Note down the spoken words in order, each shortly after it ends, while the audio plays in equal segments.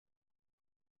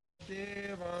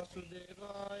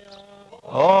वासुदेवाय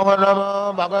Om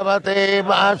Namo Bhagavate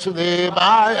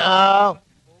Vasudevaya.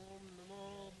 Om Namo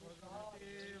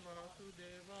Bhagavate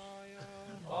Vasudevaya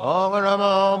Om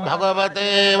Namo Bhagavate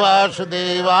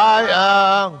Vasudevaya.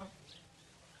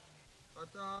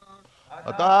 Ata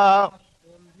Ata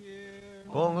Kumbhir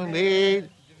Pungvi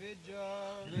Dvija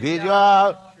Dvija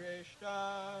Shrestha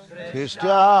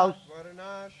Shishtya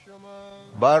Varnashrama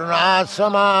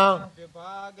Varnasama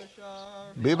Vibhagasha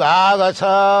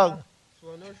Vibhagasa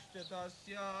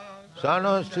Swanushthitasya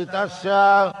Sanustitasya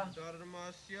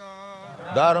Dharmasya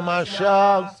Dharmasya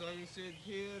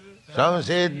Sansiddhir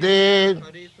Samsiddhi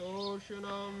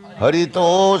Haritoshanam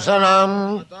Haritosanam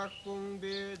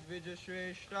Atakpumbir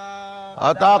Dvijashrestha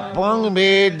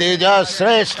Atapungvi Dvija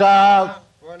Sreshta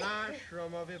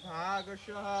Varnashrama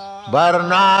Vibhagasha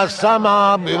Varnasama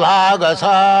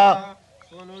Vibhagasa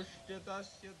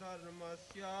Swanushthitasya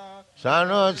Dharmasya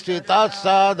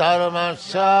Sanustitasya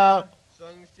Dharmasya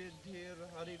Sansiddhir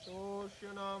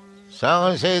Haritoshanam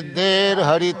Samsiddhir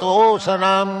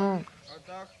Haritosanam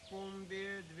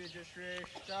Atakpumbir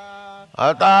Dvijashrestha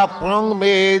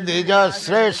Atapungvi Dvija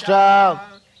Sreshta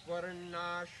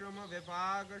Varnashrama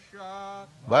Vibhagasha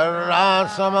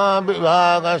Varnasama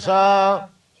Vibhagasa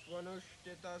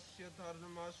Swanushthitasya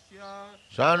Dharmasya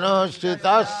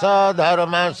Sanustitasya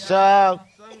Dharmasya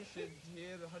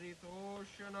Sansiddhir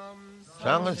Haritoshanam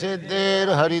Samsiddhir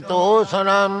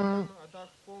Haritosanam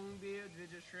Atakpumbir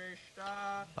Dvijashrestha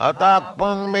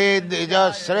Atapungvi Dvija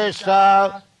Sreshta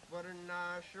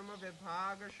Varnashrama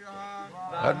Vibhagasha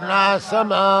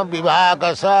Varnasama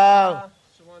Vibhagasa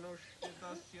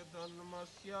Swanushthitasya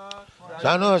Dharmasya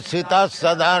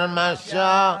Sanustitasya Dharmasya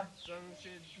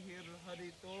Sansiddhir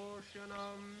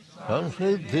Haritoshanam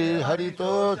Samsiddhi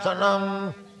Haritosanam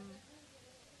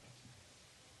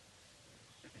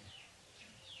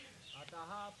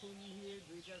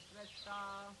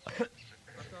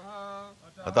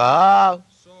Ataha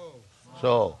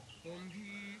so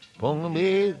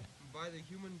Pungvi by the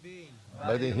human being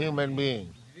by the human being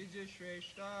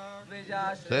Dvijashrestha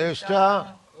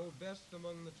Sreshta O best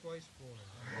among the twice born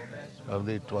of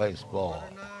the twice born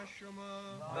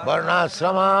Varnashrama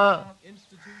Varnasrama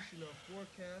institution of four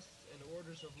castes and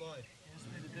orders of life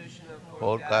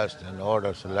forecast and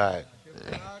orders of life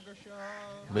Vibhagasha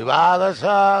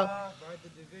Vivagasa by the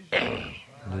division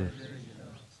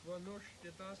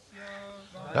Swanushthitasya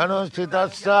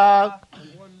Sanustitasya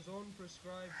one's own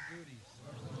prescribed duties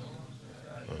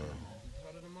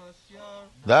Dharmasya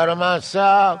Dharmasya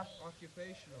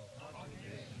occupational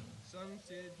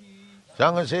Samsiddhi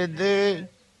Samsiddhi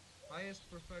highest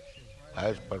perfection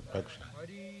highest perfection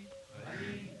Hari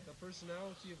the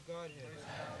personality of Godhead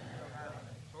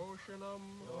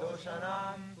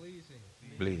Toshanam pleasing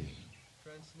please.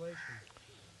 Translation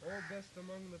O best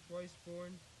among the twice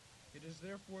born, it is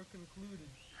therefore concluded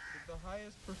that the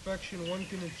highest perfection one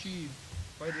can achieve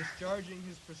by discharging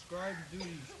his prescribed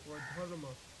duties or dharma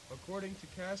according to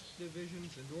caste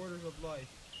divisions and orders of life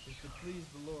is to please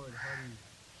the Lord Hari.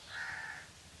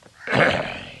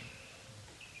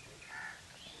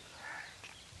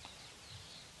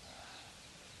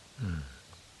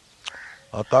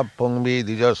 Atapungvi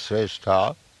Dvija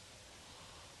Sreshta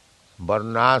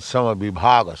Varnasrama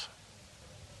Vibhagas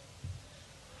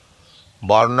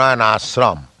Varna and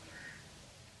Ashram.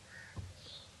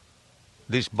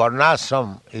 This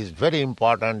Varnashram is very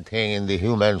important thing in the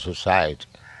human society.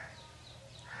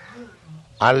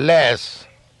 Unless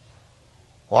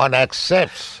one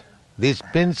accepts these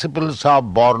principles of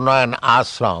Varna and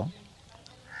Ashram,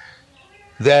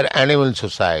 they are animal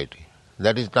society.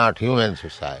 That is not human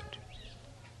society.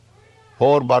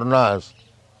 Four Varnas,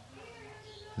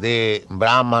 the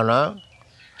Brahmana,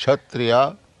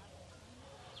 Kshatriya,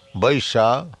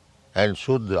 Vaishya and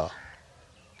Shudra,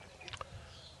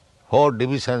 four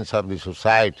divisions of the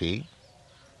society,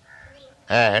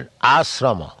 and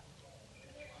Ashrama,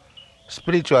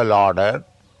 spiritual order,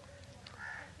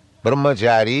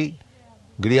 Brahmachari,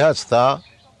 Grihastha,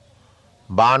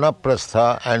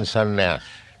 Vanaprastha and Sannyas.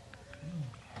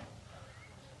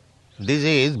 This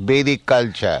is Vedic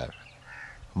culture,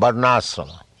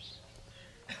 Varnasrama.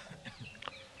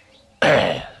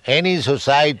 Any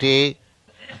society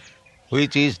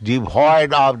which is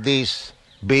devoid of this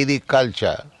Vedic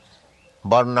culture,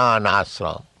 Varna and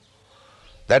Ashram,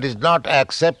 that is not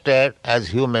accepted as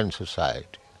human society.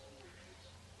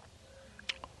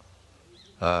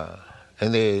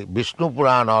 In the Vishnu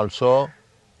Purana also,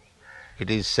 it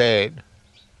is said,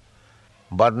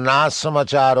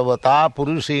 Varnasramacharvata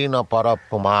Purushena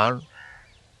Parapuman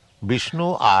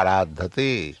Vishnu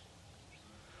Aradhati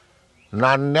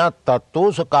Nanya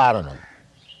Tattosa Karanam.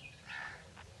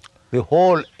 The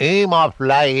whole aim of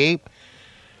life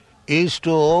is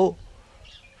to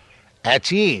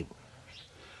achieve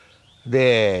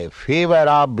the favor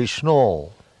of Vishnu.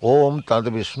 Om Tad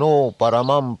Vishnu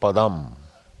Paramam Padam.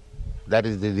 That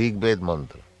is the Rig Ved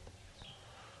mantra.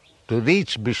 To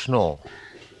reach Vishnu.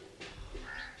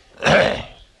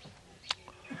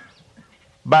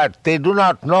 But they do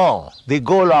not know the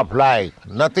goal of life.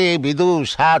 Nate vidu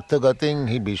sartha gating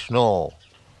hi Vishnu.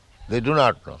 They do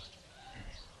not know.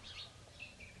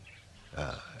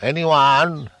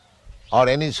 Anyone or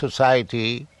any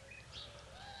society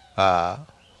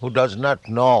who does not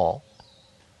know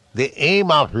the aim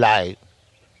of life,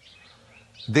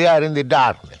 they are in the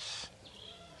darkness.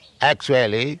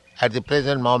 Actually, at the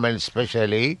present moment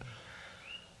especially,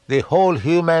 the whole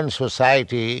human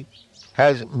society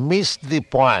has missed the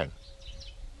point.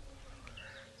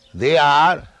 They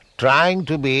are trying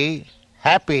to be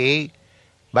happy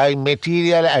by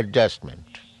material adjustment,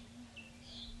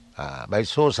 by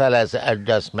social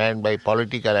adjustment, by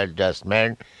political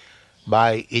adjustment,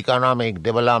 by economic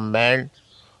development,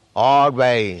 or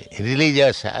by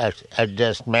religious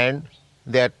adjustment.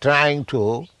 They are trying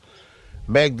to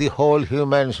make the whole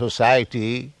human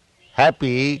society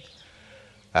happy,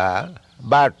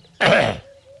 but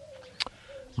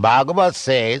Bhagavad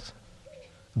says,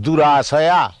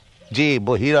 Durasaya je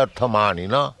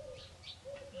bohirarthamanina.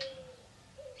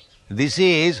 This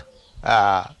is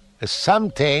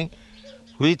something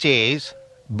which is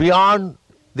beyond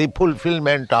the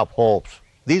fulfillment of hopes.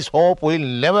 This hope will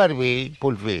never be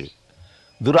fulfilled.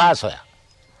 Durasaya.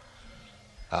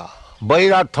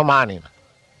 Bohirarthamanina.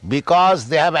 Because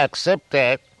they have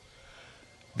accepted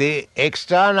the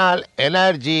external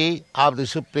energy of the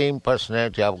Supreme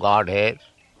Personality of Godhead,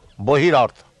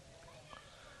 Bohirartha.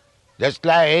 Just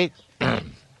like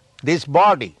this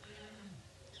body,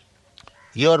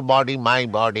 your body, my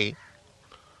body,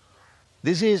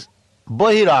 this is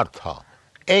Bohirartha,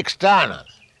 external.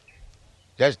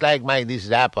 Just like this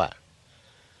wrapper.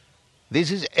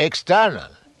 This is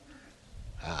external.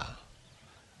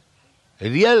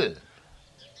 Real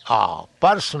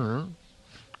person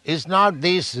is not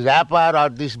this wrapper or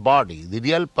this body. The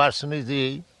real person is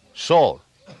the soul.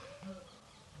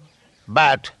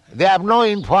 But they have no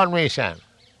information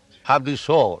of the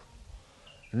soul,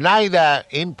 neither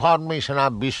information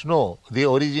of Vishnu, the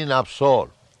origin of soul.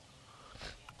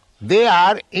 They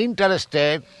are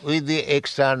interested with the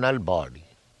external body.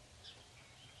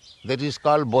 That is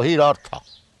called Bohirartha.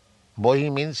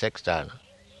 Bohi means external.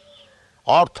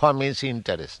 Artha means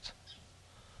interest.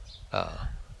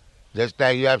 Just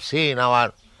like you have seen in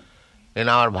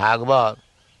our Bhagavad,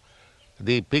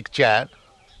 the picture,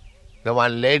 the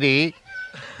one lady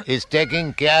is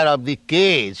taking care of the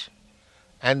cage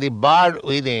and the bird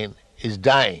within is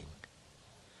dying.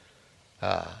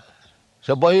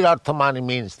 So Bohirarthamani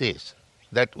means this,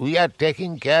 that we are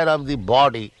taking care of the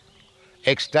body,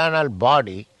 external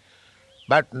body,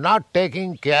 but not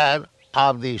taking care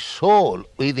of the soul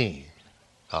within.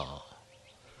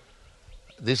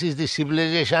 This is the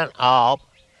civilization of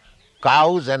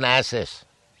cows and asses.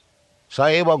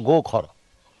 Saeva go khara.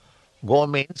 Go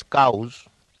means cows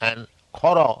and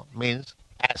khara means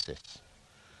asses.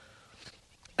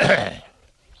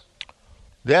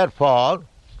 Therefore,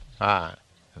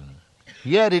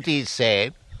 here it is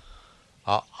said,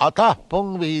 Atah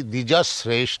Pungvi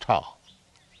Dijasreshtha.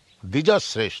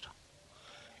 Dijasreshtha.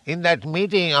 In that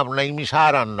meeting of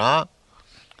Naimisharanya,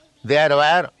 there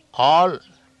were all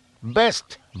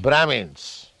best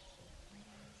Brahmins.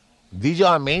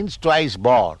 Dija means twice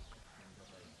born.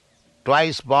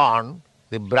 Twice born,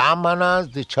 the Brahmanas,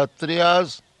 the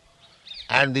Kshatriyas,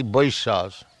 and the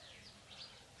Vaishyas.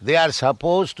 They are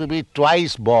supposed to be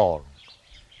twice born.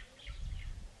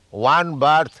 One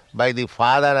birth by the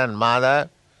father and mother,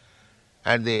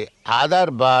 and the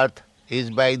other birth is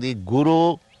by the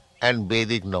Guru and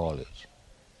Vedic knowledge.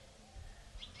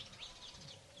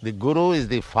 The Guru is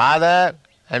the father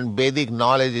and Vedic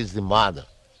knowledge is the mother.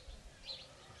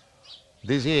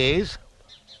 This is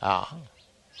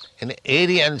in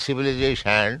Aryan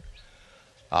civilization,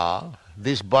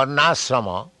 this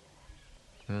Varnasrama,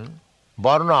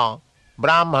 Varna,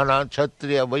 Brahmana,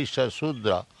 Kshatriya, Vaishya,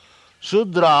 Sudra.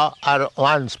 Sudra are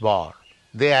once born.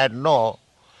 They had no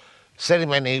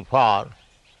ceremony for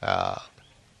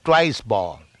twice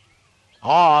born.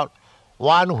 Or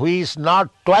one who is not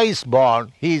twice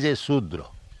born, he is a Sudra.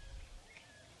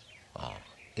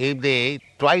 If the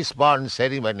twice born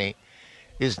ceremony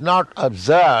is not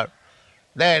observed,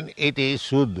 then it is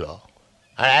Sudra.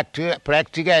 And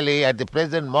practically at the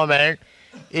present moment,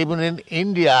 even in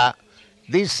India,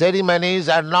 these ceremonies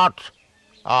are not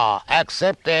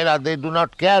accepted or they do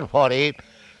not care for it.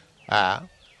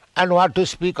 And what to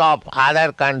speak of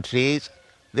other countries.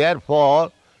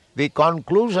 Therefore, the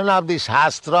conclusion of the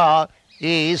Shastra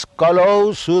is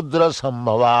Kalau Sudra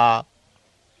Sambhava.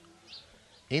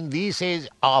 In this age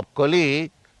of Kali,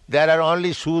 there are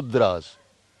only Sudras.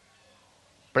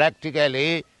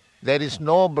 Practically, there is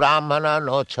no Brahmana,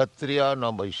 no Kshatriya,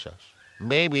 no Vaishyas.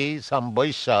 Maybe some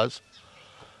Vaishyas,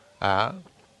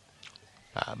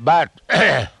 but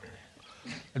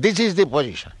this is the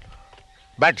position.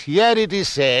 But here it is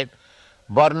said,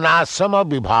 Varnasama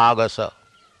Vibhagasa.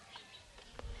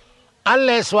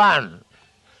 Unless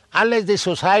the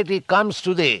society comes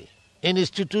to the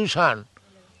institution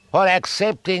for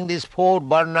accepting these four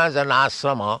varnas and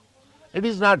asrama, it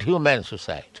is not human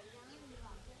society.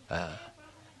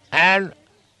 And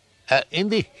in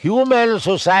the human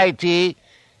society,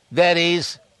 there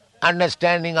is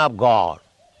understanding of God,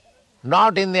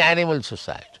 not in the animal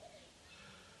society.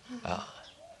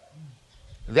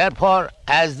 Therefore,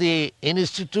 as the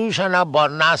institution of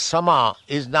varnasama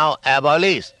is now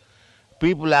abolished,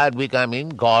 people are becoming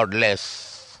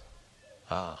godless.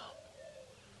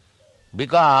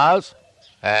 Because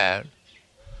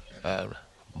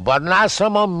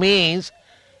varnasama means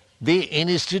the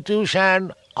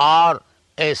institution or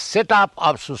a setup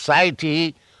of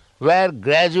society where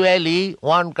gradually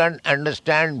one can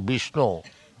understand Vishnu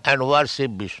and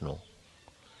worship Vishnu.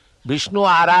 Vishnu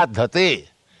aradhate.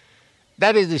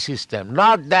 That is the system.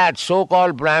 Not that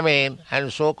so-called Brahmin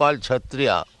and so-called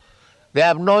Kshatriya, they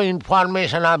have no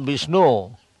information of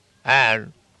Vishnu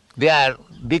and they are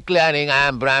declaring, I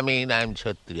am Brahmin, I am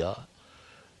Kshatriya.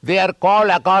 They are called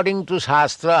according to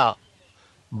Shastra,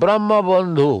 Brahma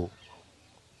Bandhu,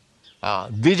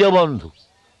 Dijabandhu.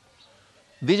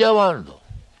 Dijabandhu.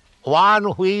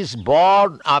 One who is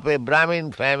born of a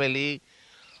Brahmin family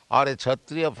or a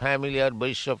Kshatriya family or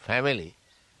Vaishya family,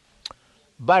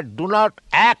 but do not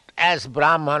act as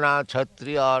Brahmana,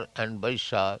 Kshatriya and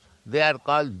Vaishya, they are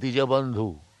called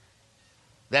Dijabandhu.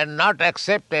 They are not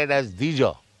accepted as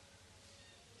Dija.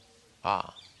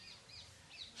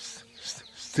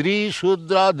 Stri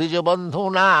Shudra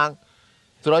Dijabandhu Nang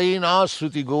Trayina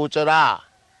Sruti Gochara.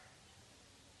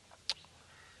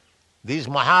 This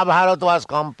Mahabharata was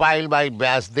compiled by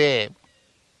Vyasdev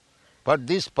for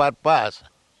this purpose,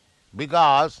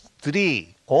 because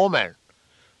three women,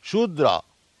 Shudra,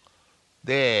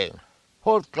 the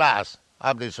fourth class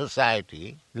of the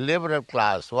society, liberal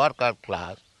class, worker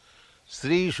class,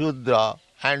 Sri Shudra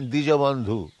and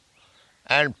Dijabandhu,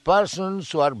 and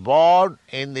persons who are born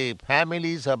in the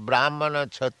families of Brahmana,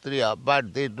 Kshatriya,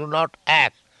 but they do not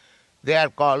act, they are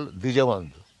called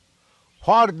Dijabandhu.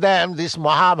 For them this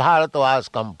Mahabharata was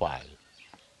compiled.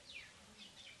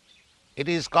 It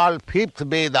is called fifth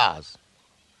Vedas.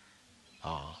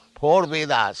 Four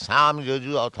Vedas, Sam,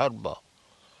 Yaju, Atharva.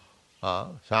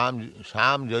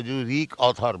 Sam, Yaju, Rik,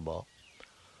 Atharva.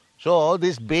 So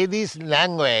this Vedic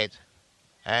language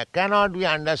cannot be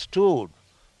understood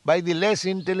by the less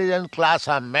intelligent class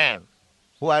of men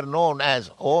who are known as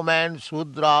Oman,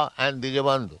 Shudra and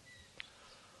Dijabandhu.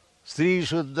 Sri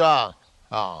Shudra,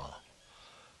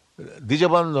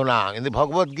 Dijabandhuna. In the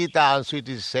Bhagavad Gita also it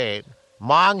is said,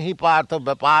 Mang hi partha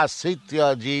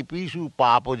vapasritya jepishu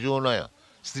papajonaya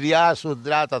striya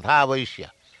Shudra tatha vaishya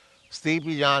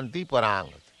stepi janti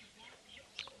parangati.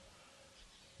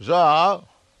 So,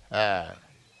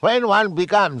 when one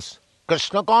becomes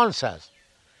Krishna conscious,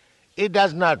 it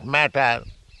does not matter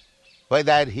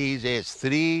whether he is a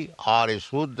Stri or a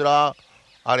Shudra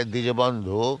or a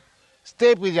Dijabandhu,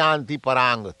 stepi janti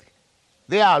parangati.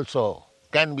 They also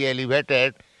can be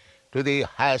elevated to the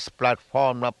highest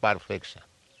platform of perfection.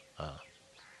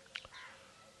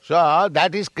 So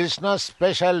that is Krishna's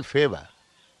special favor.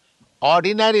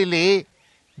 Ordinarily,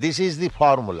 this is the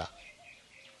formula.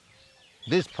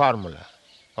 This formula.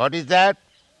 What is that?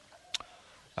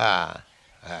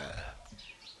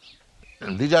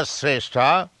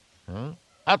 Dijasreshta,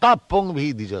 atapung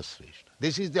bhi dijasreshta.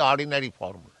 This is the ordinary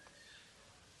formula.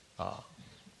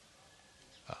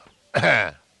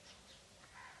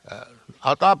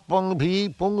 Atapung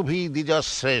bhi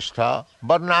dijasreshta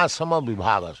varnasama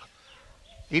vibhagas.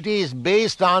 It is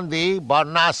based on the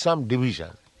varnasam division.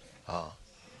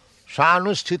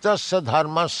 Sanushthitasya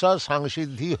dharmasya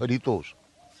samsiddhi haritos.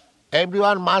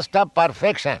 Everyone must have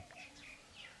perfection.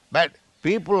 But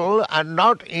people are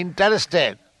not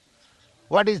interested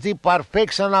what is the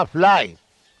perfection of life.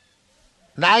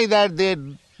 Neither they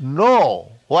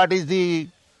know what is the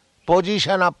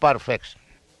position of perfection.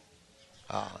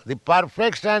 The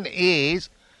perfection is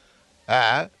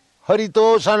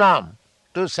haritosanam,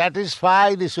 to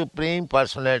satisfy the Supreme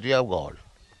Personality of God.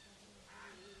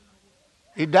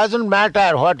 It doesn't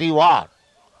matter what you are.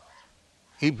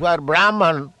 if you are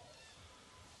Brahman,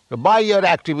 by your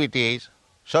activities,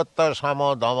 sattva,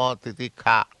 sama, dhamma,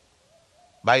 titikha,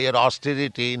 by your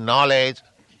austerity, knowledge,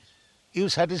 you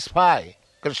satisfy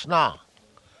Krishna,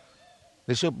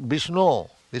 Vishnu,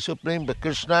 the Supreme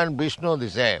Krishna and Vishnu the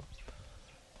same.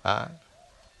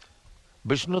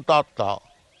 Vishnu Tattva.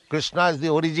 Krishna is the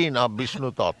origin of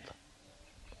Vishnu Tattva.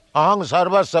 Aham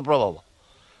sarvasya prabhava,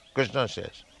 Krishna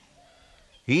says.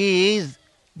 He is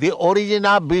the origin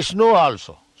of Vishnu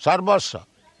also, sarvasya.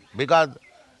 Because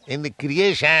in the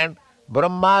creation,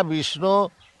 Brahma, Vishnu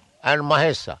and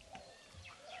Mahesha,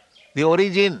 the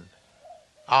origin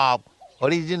of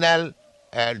original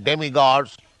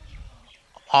demigods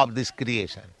of this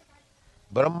creation.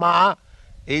 Brahma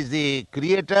is the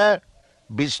creator,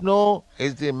 Vishnu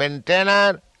is the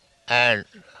maintainer, and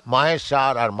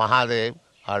Maheshwar or Mahadev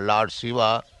or Lord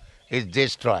Shiva is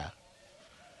destroyer.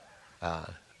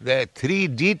 The three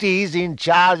deities in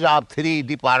charge of three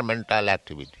departmental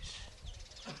activities.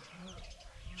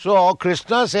 So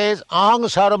Krishna says, Aham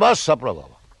sarvasya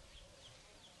prabhava.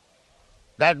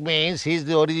 That means he is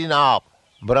the origin of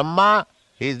Brahma,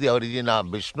 he is the origin of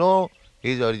Vishnu,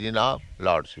 he is the origin of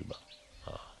Lord Shiva.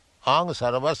 Aham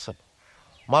sarvasya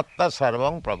matta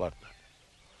sarvam pravartana.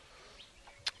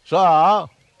 So,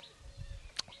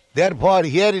 therefore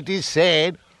here it is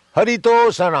said,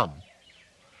 Haritosanam.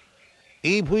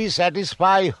 If we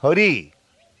satisfy Hari,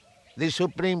 the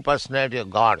Supreme Personality of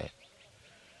Godhead,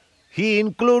 He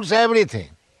includes everything.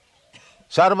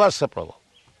 Sarvasya prabhava.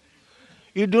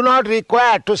 You do not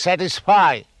require to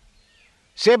satisfy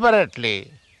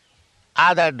separately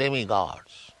other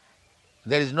demigods.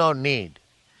 There is no need.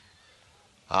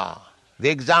 The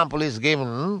example is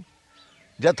given,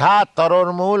 Jatha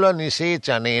tarormula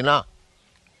nisechanena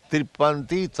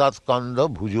tripanti tatskanda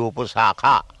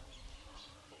bhujopasakha.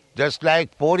 Just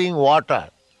like pouring water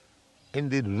in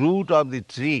the root of the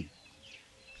tree,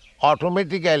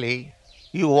 automatically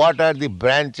you water the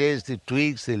branches, the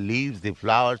twigs, the leaves, the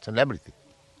flowers and everything.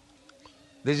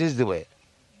 This is the way.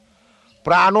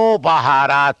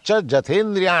 Pranopaharacha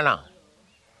jathendriyana.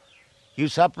 You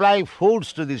supply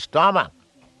foods to the stomach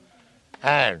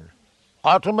and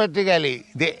automatically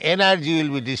the energy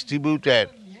will be distributed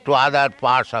to other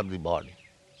parts of the body.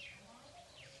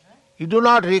 You do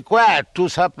not require to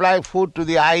supply food to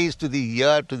the eyes, to the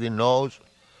ear, to the nose.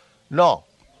 No.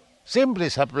 Simply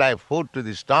supply food to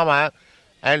the stomach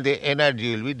and the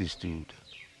energy will be distributed.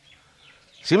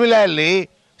 Similarly,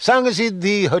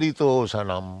 Sangasiddhi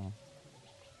Haritosanam.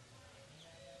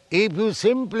 If you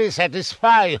simply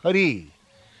satisfy Hari,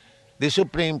 the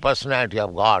Supreme Personality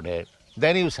of Godhead,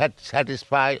 then you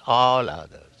satisfy all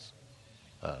others.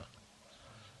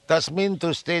 Tasmin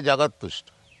tuste jagat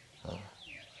tushta.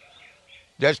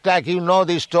 Just like you know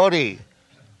the story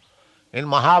in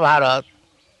Mahabharata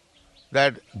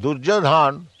that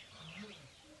Duryodhana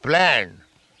planned,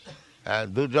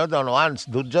 once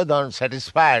Duryodhana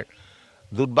satisfied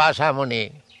Durvasa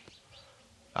Muni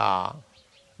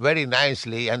very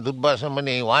nicely, and Durvasa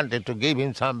Muni wanted to give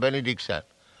him some benediction.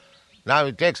 Now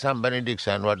he takes some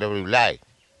benediction, whatever you like.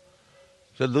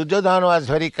 So Duryodhana was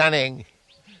very cunning.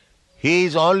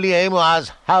 His only aim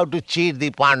was how to cheat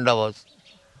the Pandavas.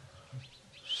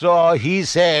 So he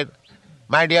said,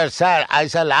 my dear sir, I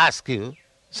shall ask you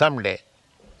someday,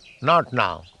 not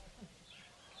now.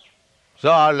 So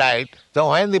all right. So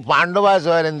when the Pandavas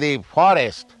were in the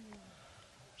forest,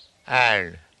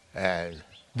 and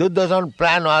Duryodhana's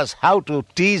plan was how to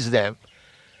tease them,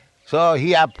 so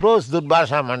he approached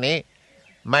Durvasa Muni,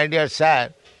 my dear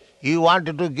sir, you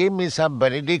wanted to give me some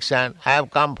benediction, I have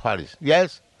come for it.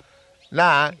 Yes?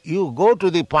 Now you go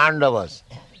to the Pandavas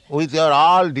with your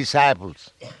all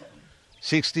disciples,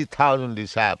 60,000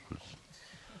 disciples,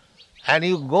 and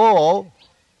you go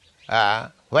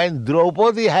when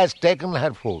Draupadi has taken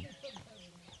her food.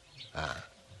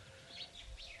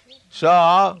 So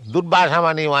Durvasa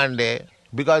Muni one day,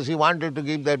 because he wanted to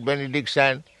give that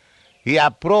benediction, he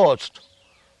approached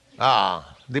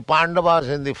the Pandavas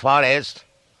in the forest,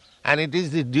 and it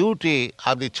is the duty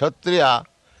of the Kshatriya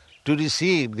to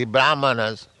receive the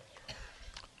Brahmanas.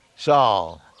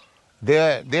 So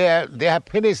they have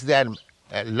finished their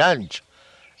lunch,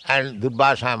 and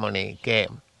Durvasa Muni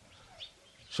came.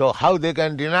 So how they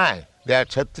can deny? They are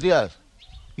Kshatriyas.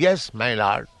 Yes, my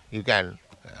lord, you can.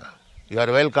 You are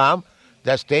welcome.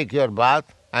 Just take your bath,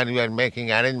 and you are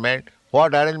making arrangement.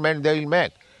 What arrangement they will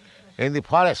make? In the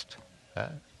forest.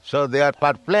 So they are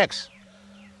perplexed.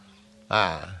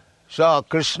 So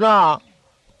Krishna,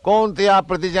 Kaunteya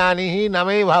pratijanihi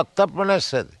name bhakta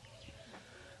pranashyati.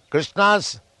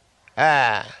 Krishna's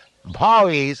vow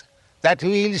is that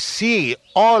he will see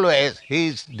always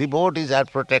his devotees are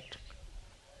protected.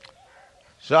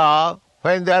 So,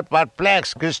 when they are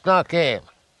perplexed, Krishna came.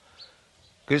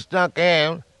 Krishna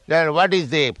came, then what is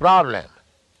the problem?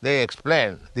 They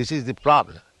explained, this is the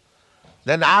problem.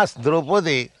 Then asked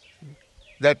Draupadi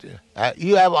that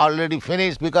you have already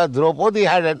finished, because Draupadi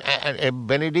had a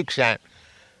benediction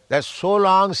that so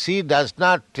long she does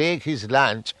not take his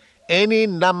lunch, any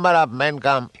number of men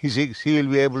come, she will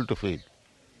be able to feed.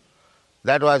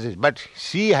 That was it. But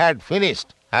she had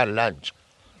finished her lunch.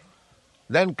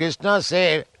 Then Krishna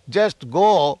said, just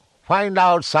go find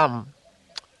out some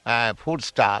food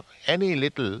stuff, any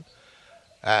little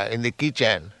in the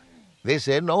kitchen. They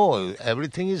said, no,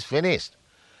 everything is finished.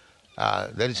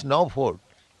 There is no food.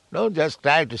 No, just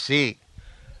try to see.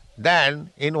 Then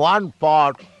in one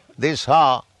pot they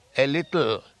saw a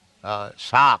little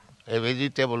sack, a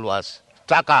vegetable was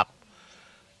stuck up.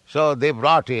 So they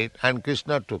brought it and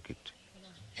Krishna took it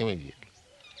immediately.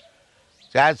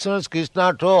 So as soon as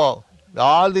Krishna took,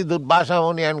 all the Durvasa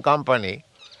Muni and company,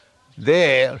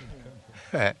 they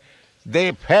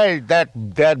felt that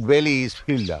their belly is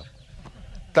filled up.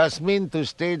 Tasmin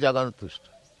tushte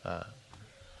jagantushta.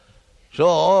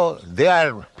 So they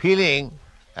are feeling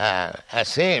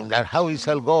ashamed that how we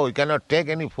shall go, we cannot take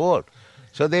any food.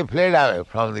 So they fled away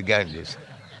from the Ganges.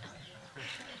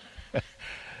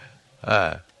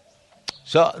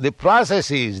 So the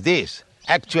process is this,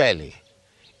 actually.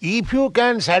 If you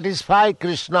can satisfy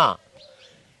Krishna,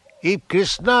 if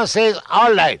Krishna says,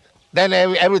 all right, then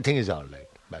everything is all right.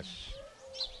 Bas.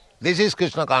 This is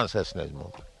Krishna consciousness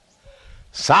movement.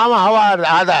 Somehow or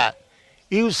other,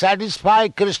 you satisfy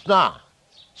Krishna,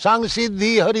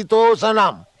 Sangsiddhi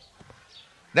Haritosanam,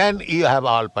 then you have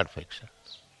all perfection.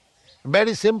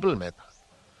 Very simple method.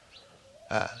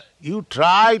 You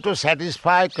try to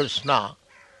satisfy Krishna,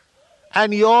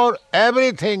 and your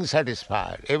everything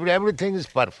satisfied, everything is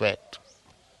perfect.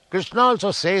 Krishna also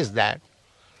says that.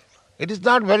 It is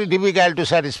not very difficult to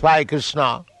satisfy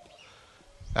Krishna.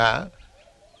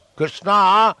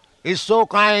 Krishna is so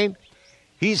kind.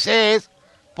 He says,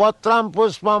 Patram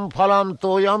puspam phalam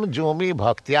toyam jomi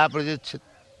bhaktya prajachit.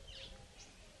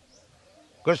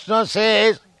 Krishna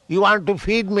says, you want to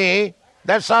feed me,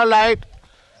 that's all right.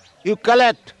 You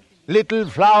collect little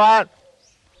flower,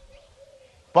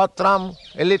 patram,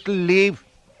 a little leaf,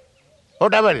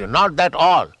 whatever, not that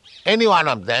all, any one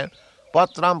of them,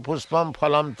 patram, puspam,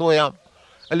 phalam, toyam,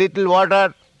 a little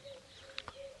water,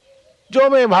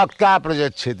 jome bhakta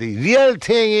prajachiti. Real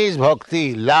thing is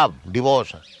bhakti, love,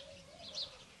 devotion.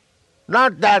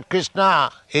 Not that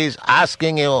Krishna is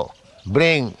asking you,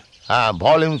 bring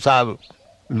volumes of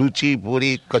luchi,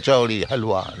 puri, kachori,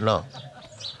 halwa, no.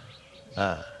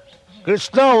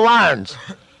 Krishna wants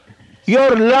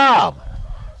your love,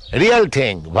 real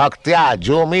thing, bhaktya,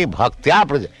 jomi, bhaktya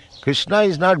prajachiti. Krishna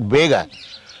is not beggar.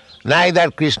 Neither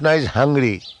Krishna is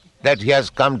hungry that he has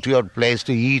come to your place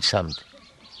to eat something.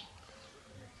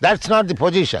 That's not the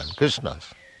position, Krishna's.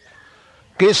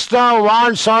 Krishna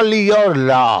wants only your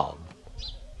love.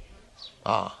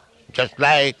 Just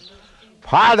like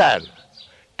father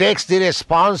takes the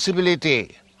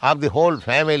responsibility of the whole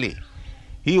family.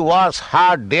 He works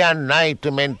hard day and night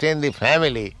to maintain the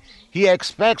family. He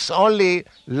expects only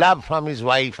love from his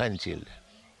wife and children.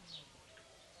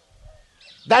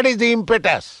 That is the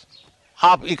impetus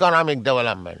of economic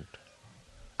development.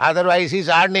 Otherwise he is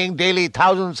earning daily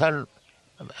thousands and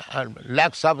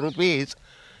lakhs of rupees.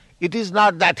 It is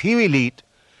not that he will eat.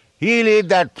 He will eat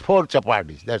that 4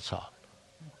 chapatis, that's all.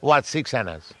 What, 6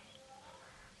 annas.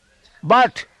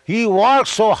 But he works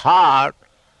so hard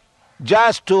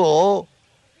just to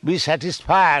be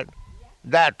satisfied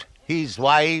that his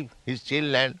wife, his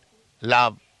children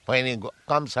love. When he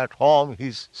comes at home,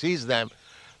 he sees them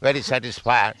very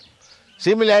satisfied.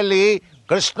 Similarly,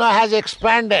 Krishna has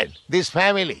expanded this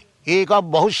family. Eka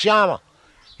Bahushyama.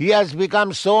 He has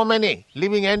become so many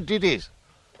living entities.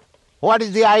 What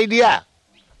is the idea?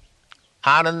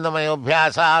 Anandamaya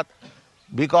Abhyasat.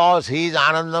 Because he is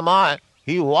Anandamaya,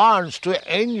 he wants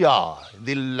to enjoy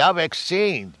the love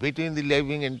exchange between the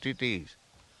living entities.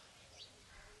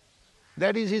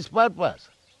 That is his purpose.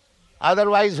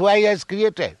 Otherwise, why he has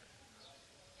created?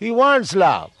 He wants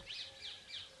love.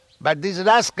 But these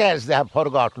rascals, they have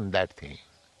forgotten that thing.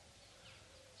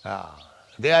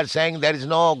 They are saying there is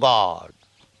no God.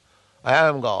 I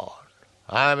am God.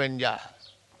 I am enjoy.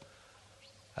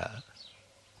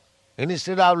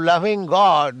 Instead of loving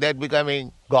God, they are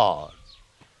becoming God.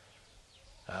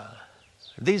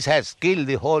 This has killed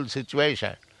the whole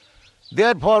situation.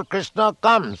 Therefore, Krishna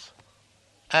comes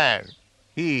and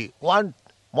he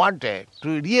wanted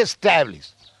to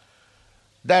re-establish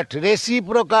that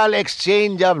reciprocal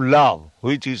exchange of love,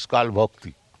 which is called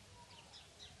bhakti.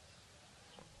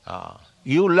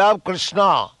 You love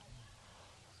Krishna,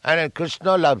 and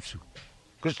Krishna loves you.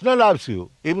 Krishna loves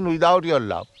you even without your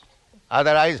love.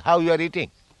 Otherwise, how you are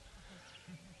eating?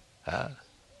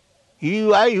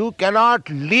 You cannot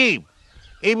live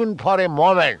even for a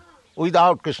moment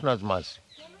without Krishna's mercy.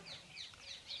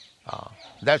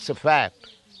 That's a fact.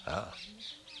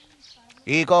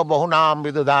 Eko bahunam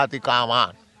vidudhati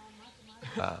kaman.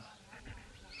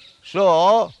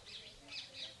 So,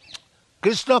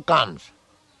 Krishna comes.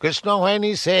 Krishna, when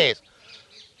he says,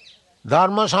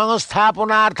 Dharma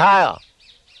sanghasthapanarthaya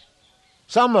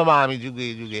samvamami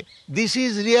juge juge, this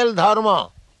is real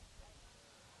dharma.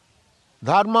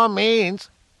 Dharma means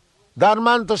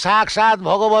dharmantu sakshat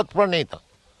bhagavat pranita.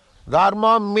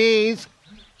 Dharma means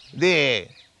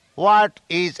what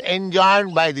is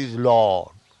enjoined by this Lord,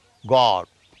 God.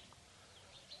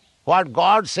 What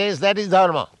God says, that is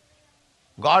dharma.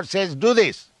 God says, do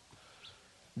this.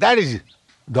 That is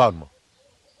dharma.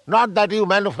 Not that you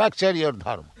manufacture your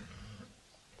dharma.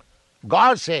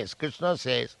 God says, Krishna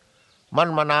says,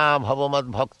 Manmana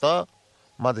bhavamad bhakta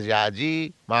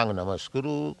madhyaji mang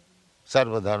namaskuru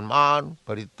sarva dharman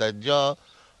paritajya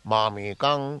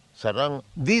mamekang sarang.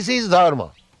 This is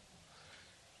dharma.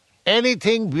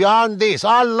 Anything beyond this,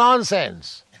 all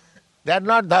nonsense. They are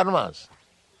not dharmas.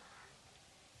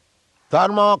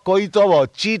 Dharma koitava,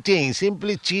 cheating,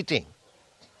 simply cheating.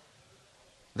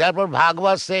 Therefore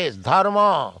Bhagavad says,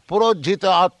 Dharma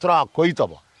purojjita atra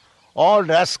koitava. All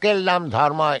rascaldom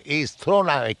dharma is thrown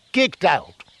away, kicked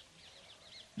out.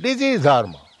 This is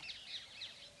dharma.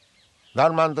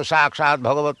 Dharmantu sakshat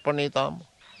bhagavat pranitam.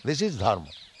 This is dharma.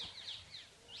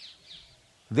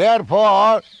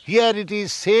 Therefore, here it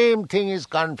is, same thing is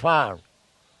confirmed.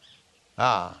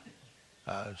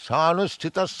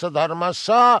 Sanusthitasya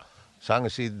dharmasya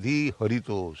sangsiddhi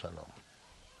harito sanam.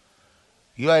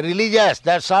 You are religious,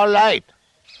 that's all right.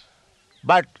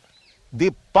 But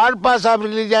the purpose of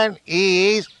religion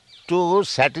is to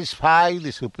satisfy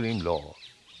the Supreme Lord.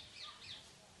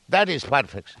 That is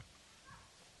perfection.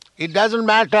 It doesn't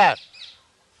matter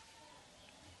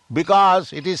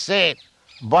because it is said,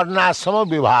 varnasama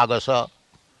vibhagasa.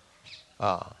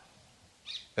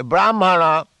 A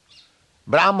Brahmana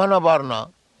varna,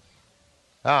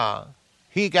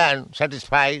 he can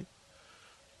satisfy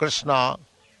Krishna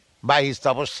by his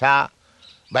tapasya,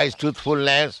 by his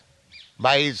truthfulness,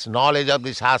 by his knowledge of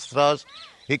the Shastras.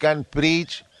 He can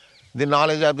preach the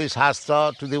knowledge of the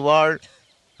Shastra to the world.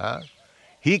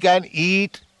 He can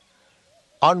eat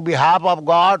on behalf of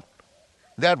God.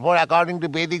 Therefore, according to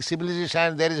Vedic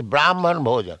civilization, there is Brahman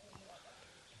Bhojan.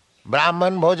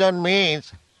 Brahman Bhojan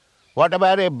means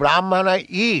whatever a Brahmana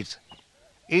eats,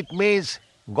 it means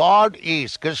God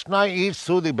eats, Krishna eats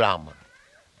through the Brahman.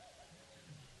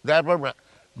 Therefore,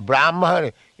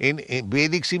 Brahman, in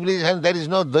Vedic civilization, there is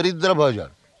no Daridra Bhojan.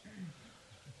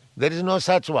 There is no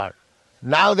such word.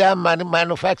 Now they have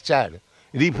manufactured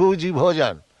refugee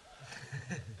Bhojan,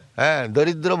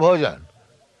 Daridra Bhojan.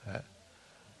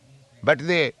 But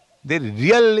the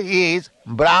real is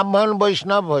Brahman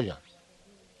Vaishnava Bhojan.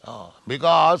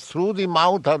 Because through the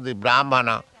mouth of the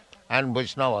Brahmana and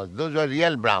Vaishnavas, those are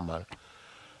real Brahman.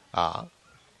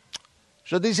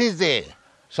 So this is the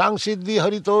Sangsiddhi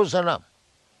Haritosanam.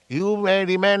 You may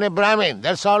remain a Brahmin,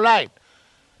 that's all right.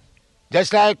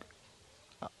 Just like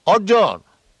Arjuna.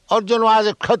 Arjuna was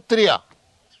a Kshatriya.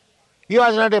 He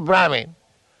was not a Brahmin.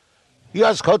 He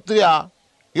was Kshatriya.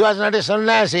 He was not a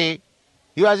sannyasi.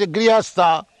 He was a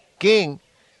grihastha, king.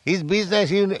 His business,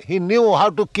 he knew how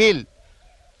to kill.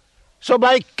 So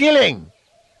by killing,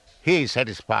 he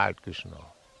satisfied Krishna.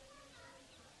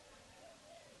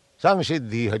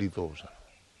 Sangsiddhi Haritosa.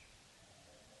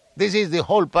 This is the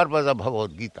whole purpose of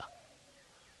Bhagavad Gita.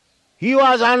 He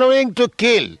was unwilling to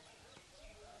kill,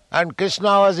 and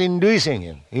Krishna was inducing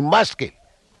him. He must kill.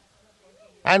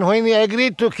 And when he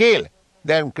agreed to kill,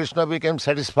 then Krishna became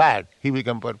satisfied. He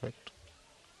became perfect.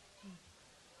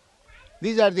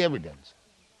 These are the evidence.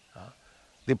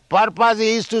 The purpose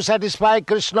is to satisfy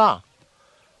Krishna.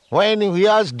 When he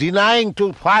was denying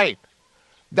to fight,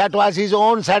 that was his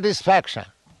own satisfaction.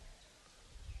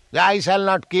 I shall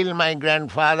not kill my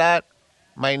grandfather,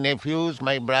 my nephews,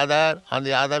 my brother on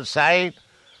the other side.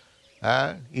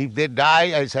 If they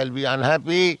die, I shall be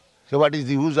unhappy. So what is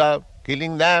the use of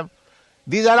killing them?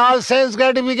 These are all sense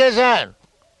gratification,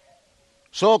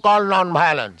 so-called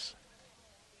non-violence.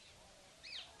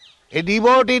 A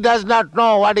devotee does not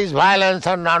know what is violence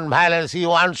or non-violence. He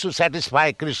wants to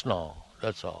satisfy Krishna.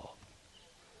 That's all.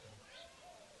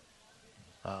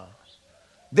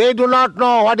 They do not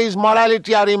know what is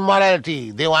morality or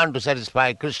immorality. They want to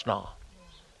satisfy Krishna.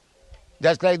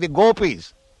 Just like the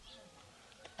gopis.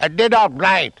 At dead of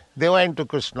night, they went to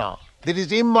Krishna. This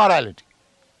is immorality.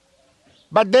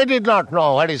 But they did not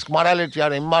know what is morality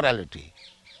or immorality.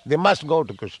 They must go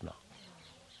to Krishna.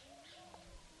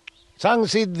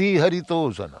 Sangsiddhi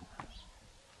haritosanam.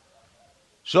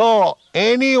 So,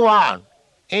 anyone,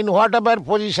 in whatever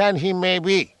position he may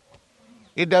be,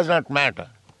 it does not matter.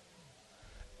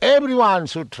 Everyone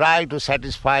should try to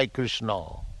satisfy Krishna.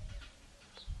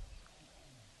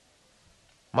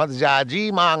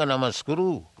 Madhyaji mang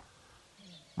namaskuru.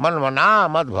 Manvana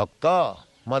madbhakta.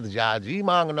 Madhyaji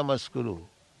mang namaskuru.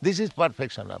 This is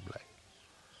perfection of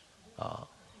life.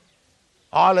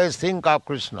 Always think of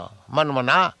Krishna.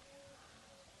 Manvana.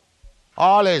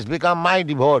 Always become my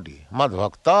devotee.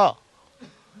 Madbhakta.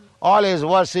 Always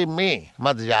worship me.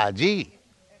 Madhyaji.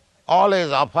 Always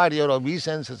offer your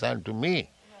obeisances unto me.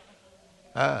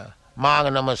 Mang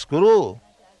namaskuru.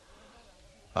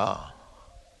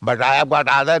 But I have got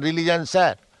other religions,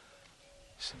 sir.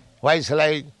 Why shall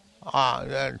I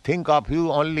think of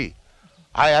you only?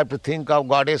 I have to think of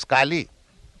Goddess Kali.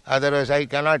 Otherwise I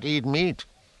cannot eat meat.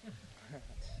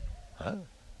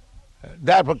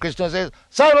 Therefore Krishna says,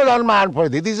 Sarva dharman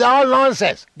paridhi. This is all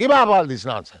nonsense. Give up all this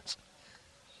nonsense.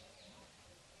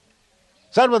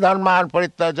 Sarva dharman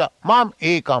parittaja mam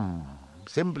ekam.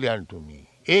 Simply unto me.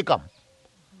 Ekam.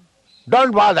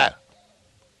 Don't bother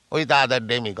with other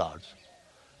demigods.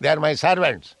 They are my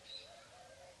servants.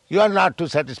 You are not to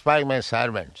satisfy my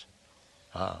servants.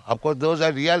 Of course, those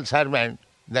are real servants.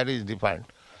 That is different.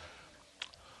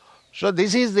 So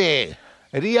this is the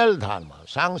real dharma.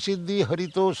 Sangsiddhi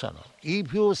haritosana.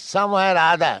 If you somewhere or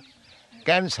other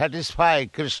can satisfy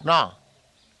Krishna,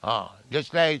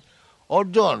 just like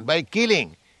Arjuna by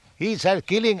killing, he said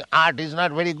killing art is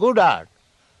not very good art.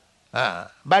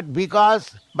 But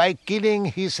because by killing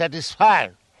he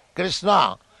satisfied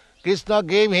Krishna, Krishna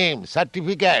gave him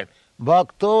certificate,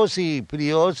 Bhaktosi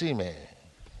Priyosi me.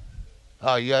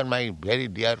 Oh, you are my very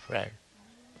dear friend.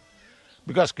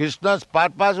 Because Krishna's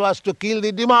purpose was to kill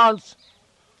the demons.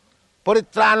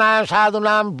 Paritranam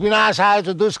sadhunam vinasaya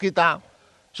duskitam.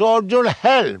 So Arjuna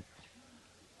helped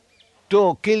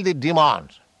to kill the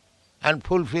demons and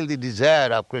fulfill the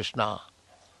desire of Krishna.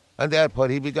 And therefore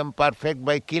he became perfect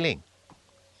by killing.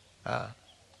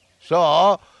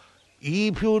 So,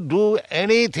 if you do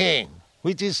anything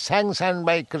which is sanctioned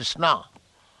by Krishna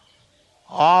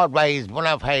or by his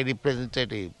bona fide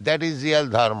representative, that is real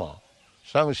dharma.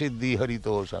 Sangsiddhi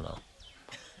haritosana.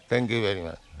 Thank you very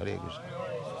much. Hare Krishna.